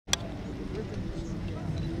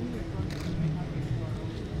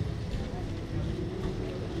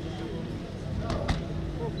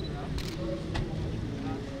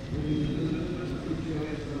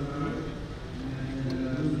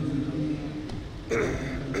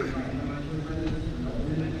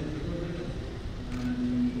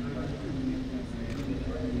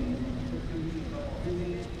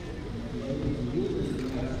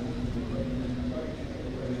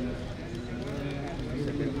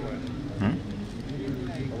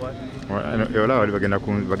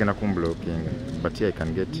Bagena blocking, but here I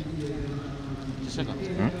can get.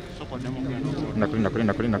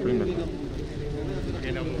 Nakulinda.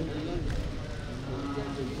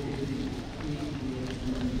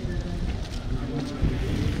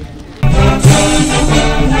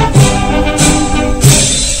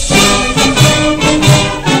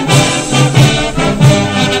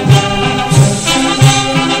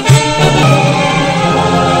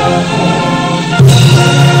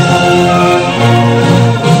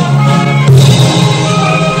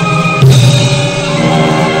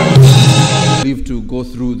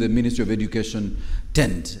 Through the Ministry of Education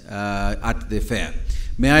tent at the fair.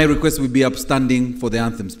 May I request we be upstanding for the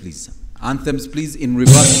anthems, please? Anthems, please, in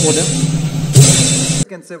reverse order.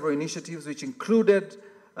 Several initiatives which included,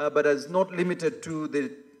 but is not limited to,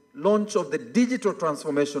 the launch of the Digital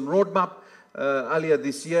Transformation Roadmap earlier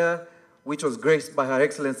this year, which was graced by Her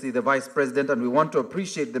Excellency the Vice President, and we want to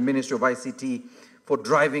appreciate the Ministry of ICT for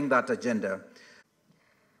driving that agenda.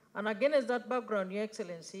 And against that background, Your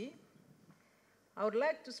Excellency, I would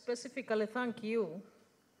like to specifically thank you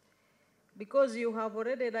because you have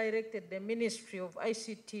already directed the Ministry of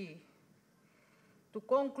ICT to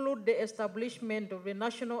conclude the establishment of the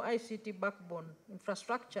national ICT backbone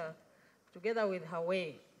infrastructure together with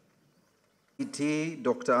Hawaii. ICT,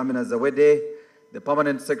 Dr. Amina Zawede, the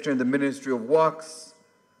Permanent Secretary in the Ministry of Works,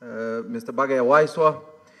 Mr. Bagaya Waiswa,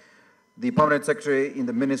 the Permanent Secretary in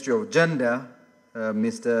the Ministry of Gender,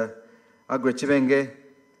 Mr. Agre Chibenge,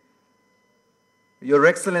 Your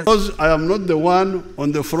Excellency. Because I am not the one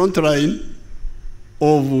on the front line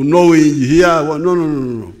of knowing here.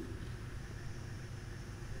 No.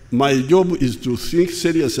 My job is to think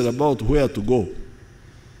seriously about where to go.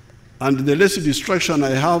 And the less distraction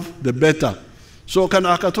I have, the better. So can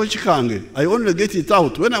akatochi kange, I only get it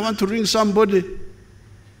out when I want to ring somebody,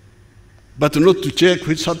 but not to check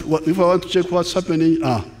if I want to check what's happening.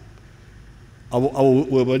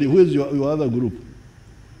 Who is your other group?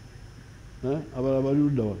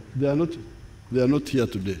 They are not here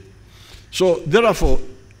today. So therefore,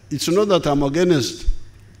 it's not that I'm against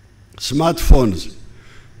smartphones,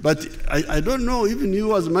 but I don't know, even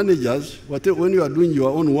you as managers, when you are doing your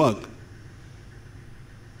own work,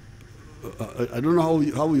 I don't know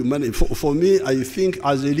how you manage. For me, I think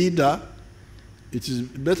as a leader, it is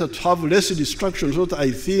better to have less distractions so that I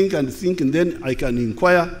think, and then I can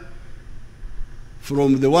inquire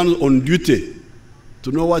from the ones on duty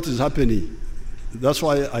to know what is happening. That's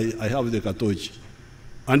why I have the Katochi.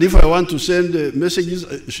 And if I want to send messages,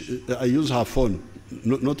 I use her phone,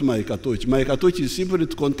 not my Katochi. My Katochi is simply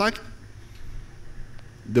to contact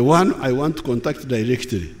the one I want to contact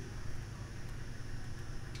directly.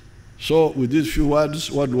 So with these few words,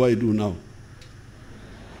 what do I do now?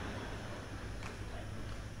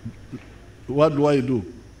 What do I do?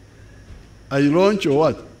 I launch or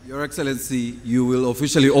what? Your Excellency, you will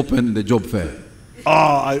officially open the job fair.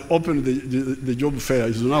 I opened the job fair.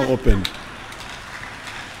 It's now open.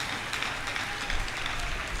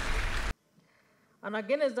 And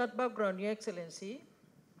against that background, Your Excellency,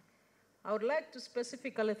 I would like to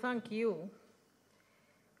specifically thank you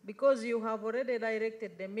because you have already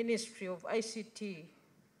directed the Ministry of ICT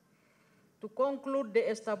to conclude the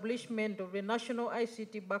establishment of the national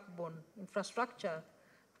ICT backbone infrastructure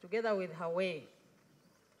together with Hawaii.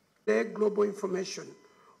 The global information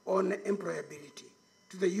on employability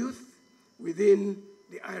to the youth within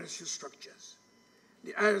the IRCU structures.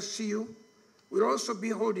 The IRCU will also be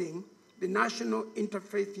holding the National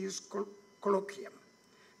Interfaith Youth Colloquium.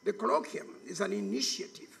 The colloquium is an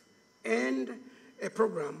initiative and a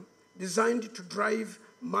program designed to drive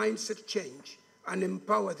mindset change and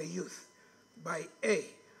empower the youth by A,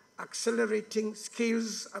 accelerating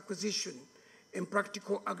skills acquisition in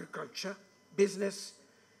practical agriculture, business,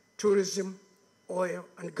 tourism, oil,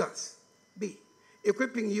 and gas. B,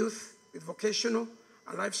 equipping youth with vocational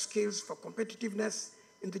and life skills for competitiveness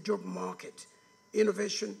in the job market,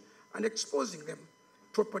 innovation, and exposing them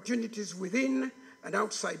to opportunities within and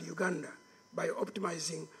outside Uganda by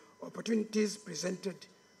optimizing opportunities presented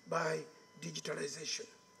by digitalization.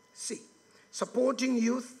 C, supporting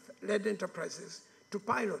youth-led enterprises to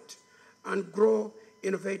pilot and grow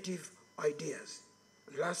innovative ideas.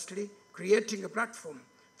 And lastly, creating a platform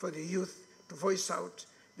for the youth to voice out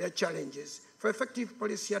their challenges for effective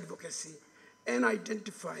policy advocacy and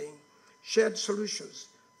identifying shared solutions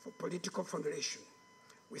for political formulation.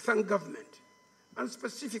 We thank government and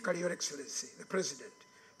specifically Your Excellency, the President,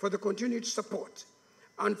 for the continued support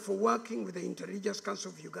and for working with the Inter-Religious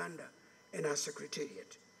Council of Uganda and our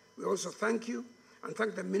Secretariat. We also thank you and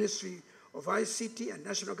thank the Ministry of ICT and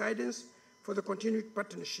National Guidance for the continued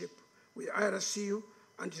partnership with IRCU,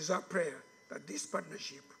 and it is our prayer that this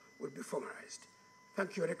partnership will be formalized.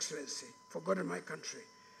 Thank you, Your Excellency, for God and my country.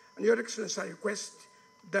 And Your Excellency, I request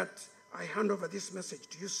that I hand over this message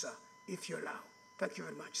to you, sir, if you allow. Thank you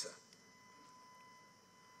very much, sir.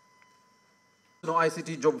 The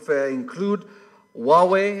ICT Job Fair include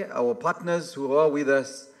Huawei, our partners who are with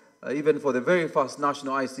us even for the very first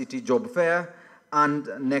National ICT Job Fair, and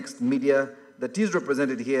Next Media, that is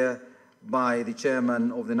represented here by the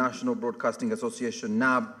Chairman of the National Broadcasting Association,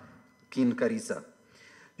 NAB, Kin Karisa.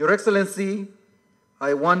 Your Excellency,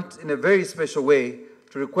 I want in a very special way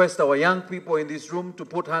to request our young people in this room to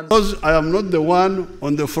put hands... Because I am not the one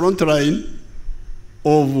on the front line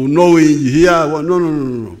of knowing here,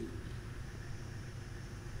 no.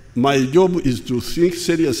 My job is to think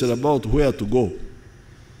seriously about where to go.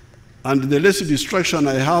 And the less distraction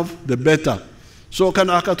I have, the better. So can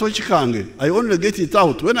akatochi kange, I only get it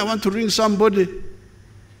out when I want to ring somebody,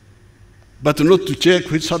 but not to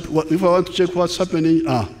check if I want to check what's happening.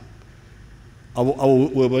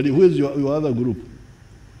 Who is your other group?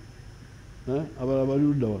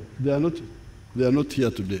 They are not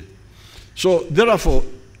here today. So therefore,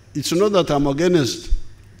 it's not that I'm against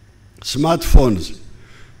smartphones,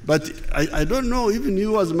 but I don't know, even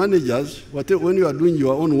you as managers, when you are doing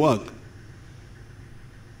your own work,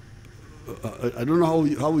 I don't know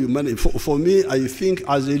how you manage. For me, I think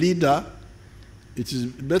as a leader, it is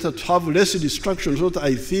better to have less distractions so that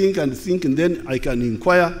I think, and then I can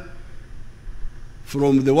inquire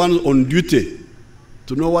from the one on duty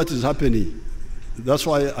to know what is happening. That's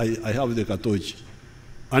why I have the katochi.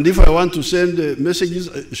 And if I want to send messages,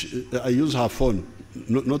 I use her phone,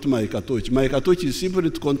 not my katochi. My katochi is simply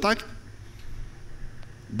to contact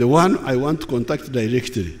the one I want to contact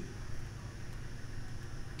directly.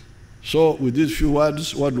 So with these few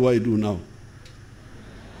words, what do I do now?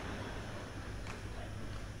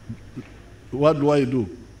 What do I do?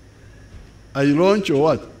 I launch or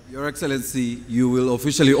what? Your Excellency, you will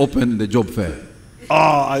officially open the job fair.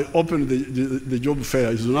 I opened the job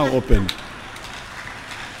fair. It's now open.